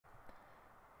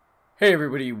Hey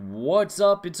everybody, what's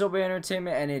up? It's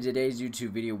obeyentertainment, and in today's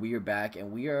YouTube video we are back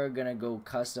and we are gonna go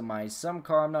customize some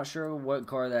car. I'm not sure what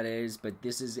car that is, but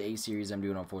this is a series I'm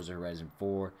doing on Forza Horizon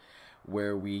 4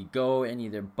 where we go and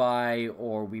either buy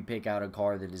or we pick out a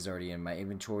car that is already in my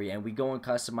inventory and we go and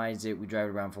customize it. We drive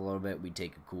it around for a little bit, we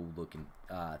take a cool looking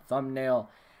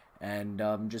thumbnail and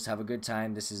just have a good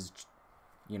time. This is,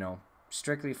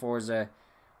 strictly Forza.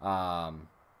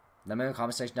 Let me know in the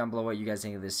comment section down below what you guys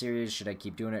think of this series. Should I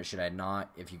keep doing it? Should I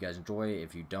not? If you guys enjoy it,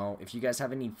 if you don't. If you guys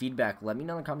have any feedback, let me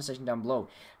know in the comment section down below.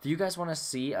 If you guys want to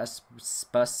see a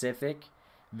specific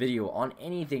video on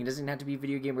anything, it doesn't have to be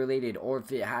video game related, or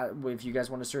if you guys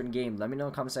want a certain game, let me know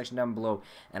in the comment section down below,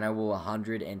 and I will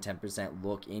 110%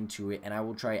 look into it, and I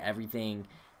will try everything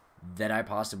that I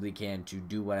possibly can to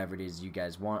do whatever it is you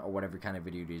guys want, or whatever kind of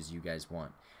video it is you guys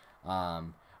want.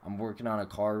 I'm working on a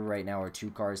car right now, or two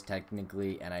cars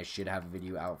technically, and I should have a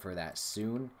video out for that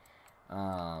soon.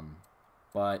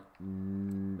 But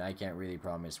I can't really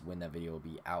promise when that video will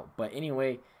be out. But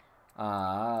anyway,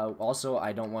 also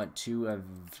I don't want two of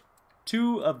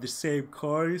the same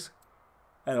cars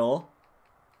at all.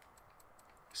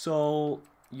 So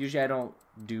usually I don't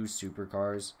do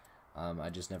supercars.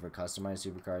 I just never customize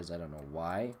supercars. I don't know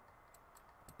why,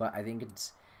 but I think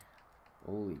it's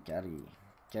holy Cadillac.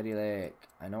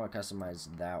 I know I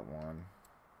customized that one.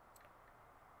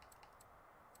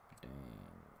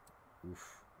 Dang.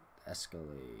 Oof.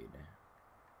 Escalade.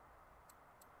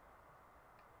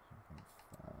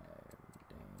 7.5.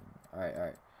 Dang.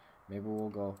 Alright. Maybe we'll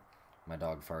go. My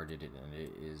dog farted it and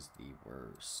it is the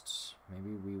worst.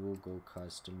 Maybe we will go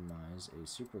customize a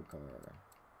supercar.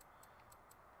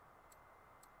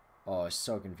 Oh, I'm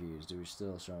so confused. We're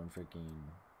still showing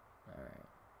freaking. Alright.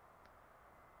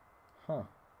 Huh.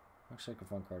 Looks like a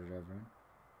fun car to drive around.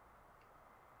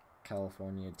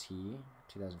 California T,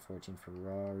 2014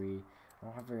 Ferrari. I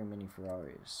don't have very many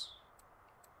Ferraris.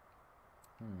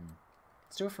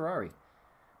 Let's do a Ferrari.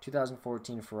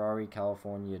 2014 Ferrari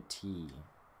California T.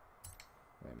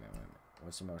 Wait a minute.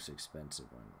 What's the most expensive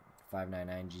one?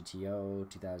 599 GTO,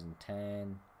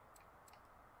 2010.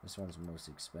 This one's the most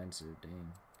expensive,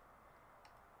 dang.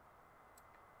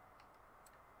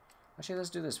 Actually, let's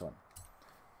do this one.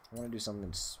 I want to do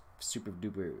something super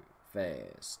duper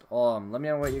fast. Let me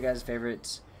know what your guys'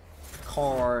 favorite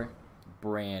car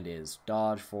brand is.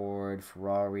 Dodge, Ford,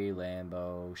 Ferrari,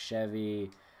 Lambo,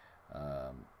 Chevy.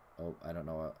 Oh, I don't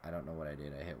know what I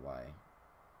did. I hit Y.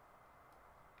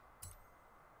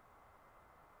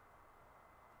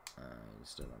 I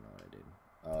still don't know what I did.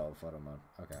 Oh, photo mode.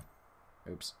 Okay.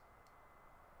 Oops.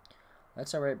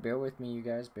 That's alright. Bear with me, you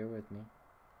guys. Bear with me.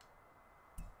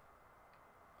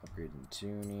 Upgrade and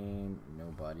tuning, no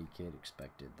body kit,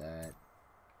 expected that.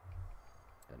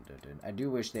 I do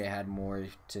wish they had more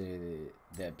to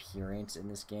the appearance in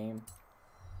this game.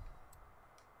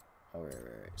 Oh,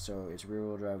 right. So it's rear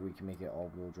wheel drive, we can make it all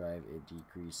wheel drive. It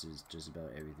decreases just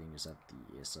about everything except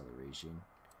the acceleration,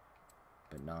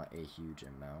 but not a huge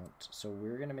amount. So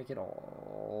we're gonna make it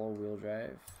all wheel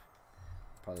drive.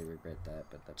 Probably regret that,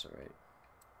 but that's alright.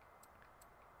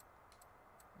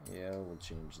 Yeah, we'll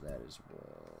change that as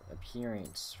well.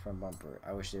 Appearance from bumper.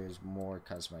 I wish there was more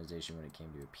customization when it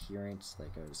came to appearance,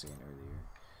 like I was saying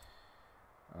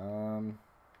earlier.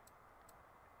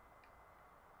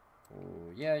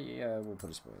 Oh, yeah, we'll put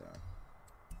a spoiler on.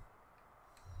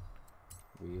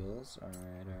 Wheels,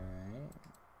 alright.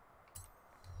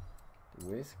 The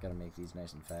width, gotta make these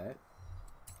nice and fat.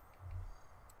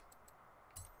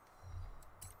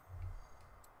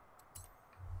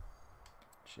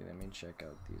 Actually, let me check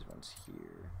out these ones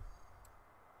here.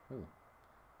 Oh,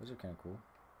 those are kind of cool.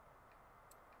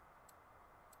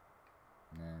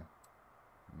 Nah.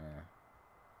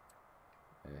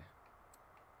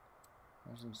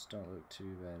 Those ones don't look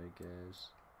too bad, I guess.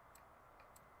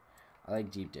 I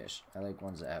like deep dish. I like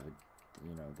ones that have a,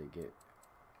 they get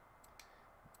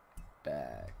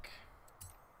back.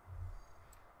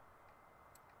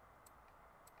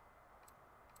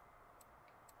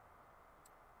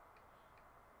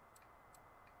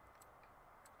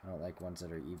 I don't like ones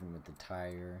that are even with the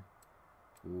tire.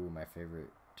 Ooh, my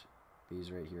favorite.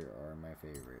 These right here are my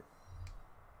favorite.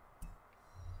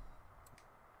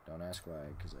 Don't ask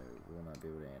why, because I will not be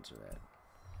able to answer that.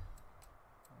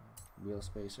 Wheel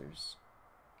spacers.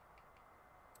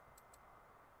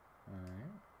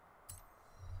 Alright.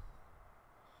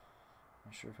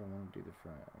 Not sure if I want to do the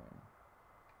front one.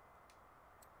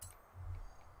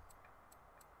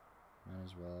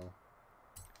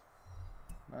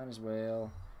 Might as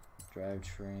well.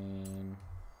 Drivetrain.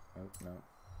 Oh, no.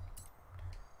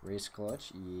 Race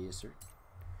clutch. Yes, sir.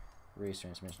 Race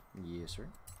transmission. Yes, sir.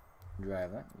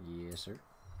 Drive that. Yes, sir.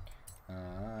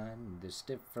 This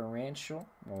differential,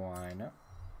 why not?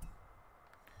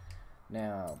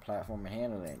 Now, platform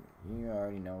handling. You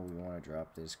already know we want to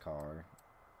drop this car.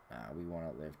 We want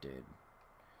it lifted.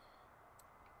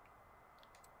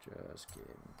 Just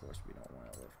kidding. Of course we don't want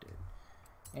it lifted.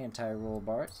 Anti-roll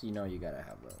bars. You know you gotta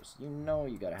have those. You know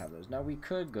you gotta have those. Now we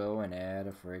could go and add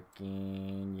a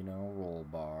freaking, you know, roll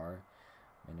bar.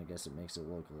 And I guess it makes it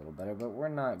look a little better. But we're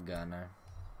not gonna.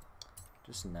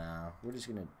 Just now. We're just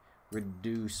gonna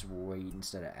reduce weight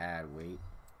instead of add weight.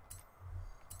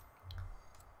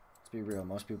 Let's be real.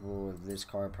 Most people with this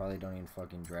car probably don't even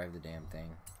fucking drive the damn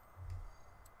thing.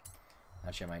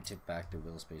 Actually, I might tip back the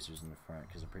wheel spacers in the front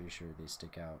because I'm pretty sure they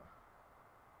stick out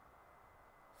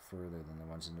further than the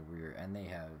ones in the rear. And they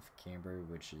have camber,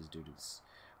 which is due to this.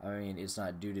 I mean, it's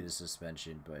not due to the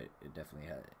suspension, but it definitely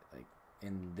had, like,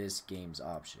 in this game's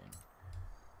option.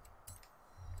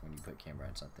 When you put camber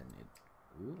on something, it.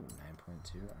 Ooh,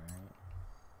 9.2, alright.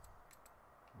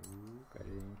 Ooh, got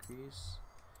it increase.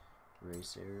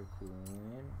 Race air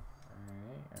cooling.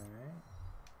 Alright.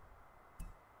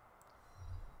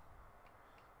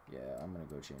 Yeah, I'm gonna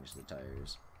go change the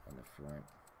tires in the front.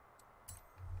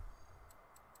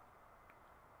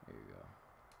 There you go.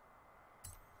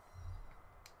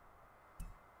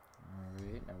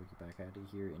 Alright, now we get back out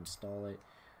of here, install it.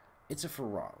 It's a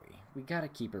Ferrari. We gotta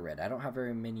keep it red. I don't have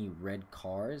very many red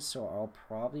cars, so I'll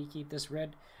probably keep this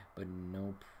red, but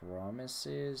no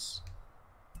promises.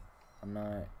 I'm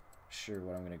not sure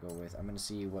what I'm gonna go with. I'm gonna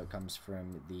see what comes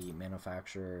from the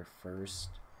manufacturer first.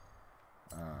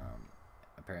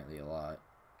 Apparently a lot.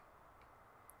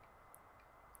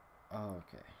 Oh,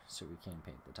 okay, so we can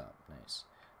paint the top. Nice.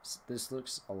 This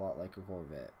looks a lot like a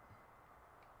Corvette.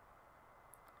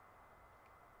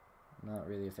 Not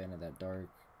really a fan of that dark.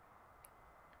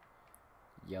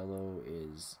 Yellow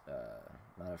is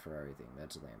not a Ferrari thing.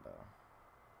 That's a Lambo.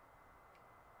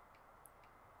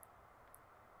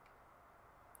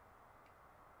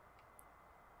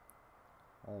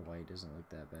 All white doesn't look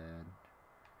that bad.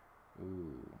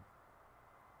 Ooh.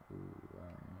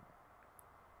 Alright.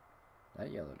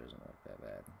 That yellow doesn't look that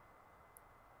bad.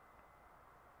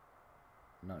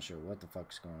 I'm not sure what the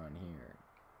fuck's going on here.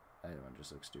 That one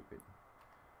just looks stupid.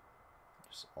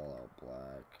 Just all out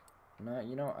black. No,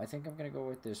 you know, I think I'm gonna go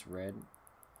with this red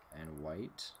and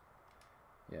white.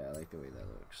 Yeah, I like the way that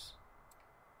looks.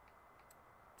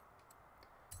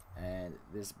 And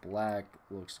this black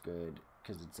looks good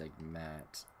because it's like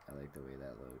matte. I like the way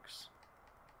that looks.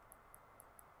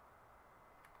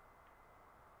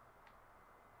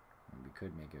 And we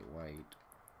could make it white.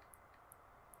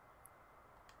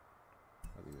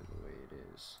 I'll leave it the way it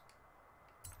is.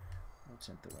 We'll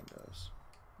tint the windows.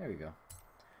 There we go.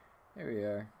 There we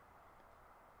are.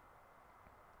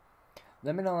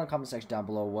 Let me know in the comment section down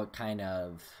below what kind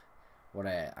of,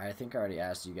 I think I already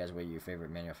asked you guys what your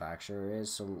favorite manufacturer is.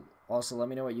 So also let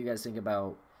me know what you guys think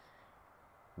about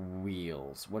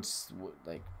wheels.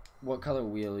 What color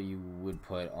wheel you would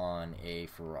put on a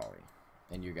Ferrari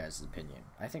in your guys' opinion.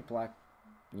 I think black,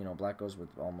 you know, black goes with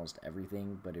almost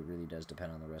everything, but it really does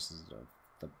depend on the rest of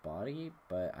the body.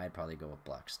 But I'd probably go with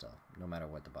black still, no matter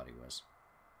what the body was.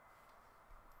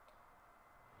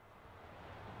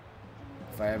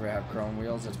 If I ever have chrome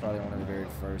wheels, that's probably one of the very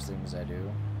first things I do.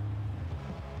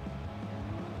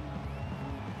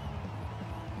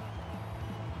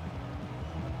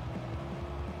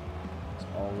 Just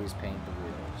always paint the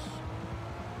wheels.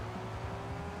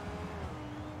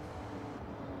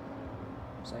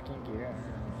 Second gear.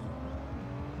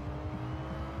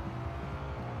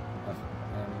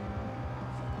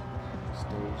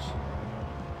 Stage.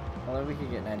 Although we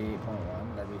could get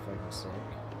 98.1, that'd be fucking sick.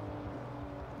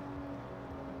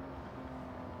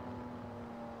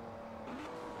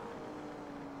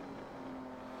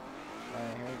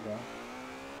 Alright, here we go.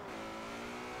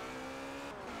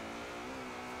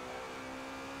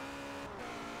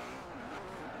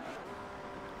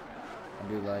 I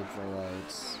do like the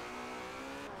lights.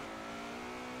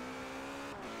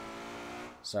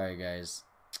 Sorry guys.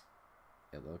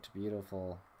 It looked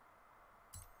beautiful.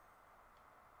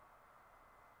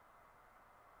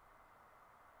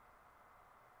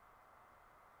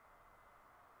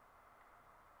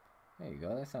 There you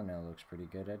go, that thumbnail looks pretty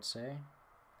good, I'd say.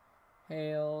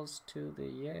 Hails to the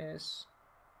yes.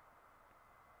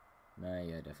 Nah,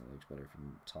 yeah, it definitely looks better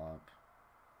from the top.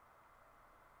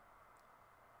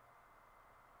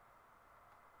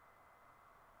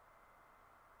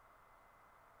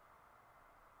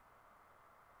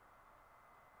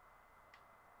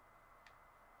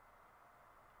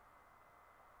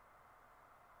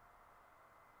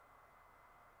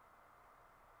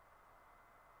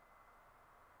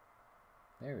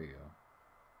 There we go.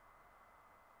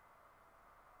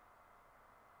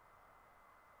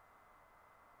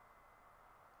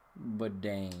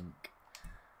 Dank.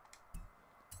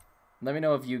 Let me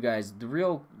know if you guys, the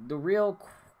real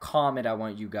comment I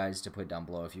want you guys to put down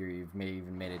below if you've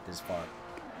even made it this far.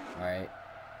 Alright?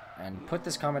 And put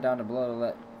this comment down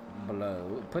below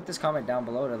put this comment down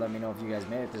below to let me know if you guys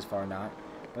made it this far or not.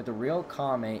 But the real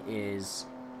comment is,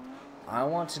 I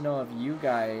want to know if you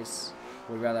guys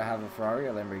would rather have a Ferrari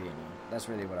or Lamborghini. That's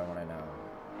really what I want to know.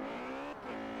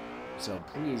 So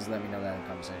please let me know that in the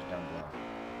comment section down below.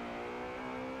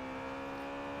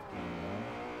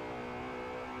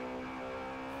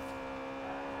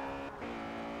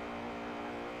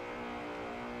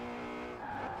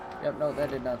 Yep, no, that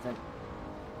did nothing.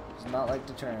 It's not like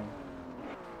to turn.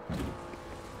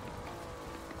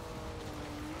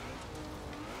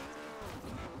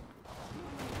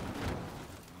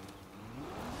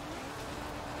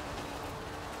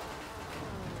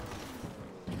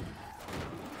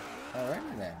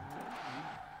 Alright then.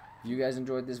 If you guys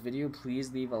enjoyed this video,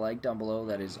 please leave a like down below.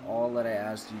 That is all that I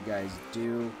asked you guys do.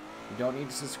 You don't need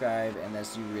to subscribe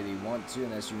unless you really want to,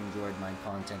 unless you enjoyed my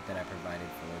content that I provided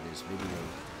for this video.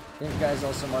 Thank you guys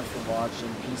all so much for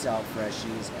watching. Peace out,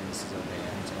 freshies, and this is Obey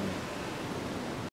Entertainment.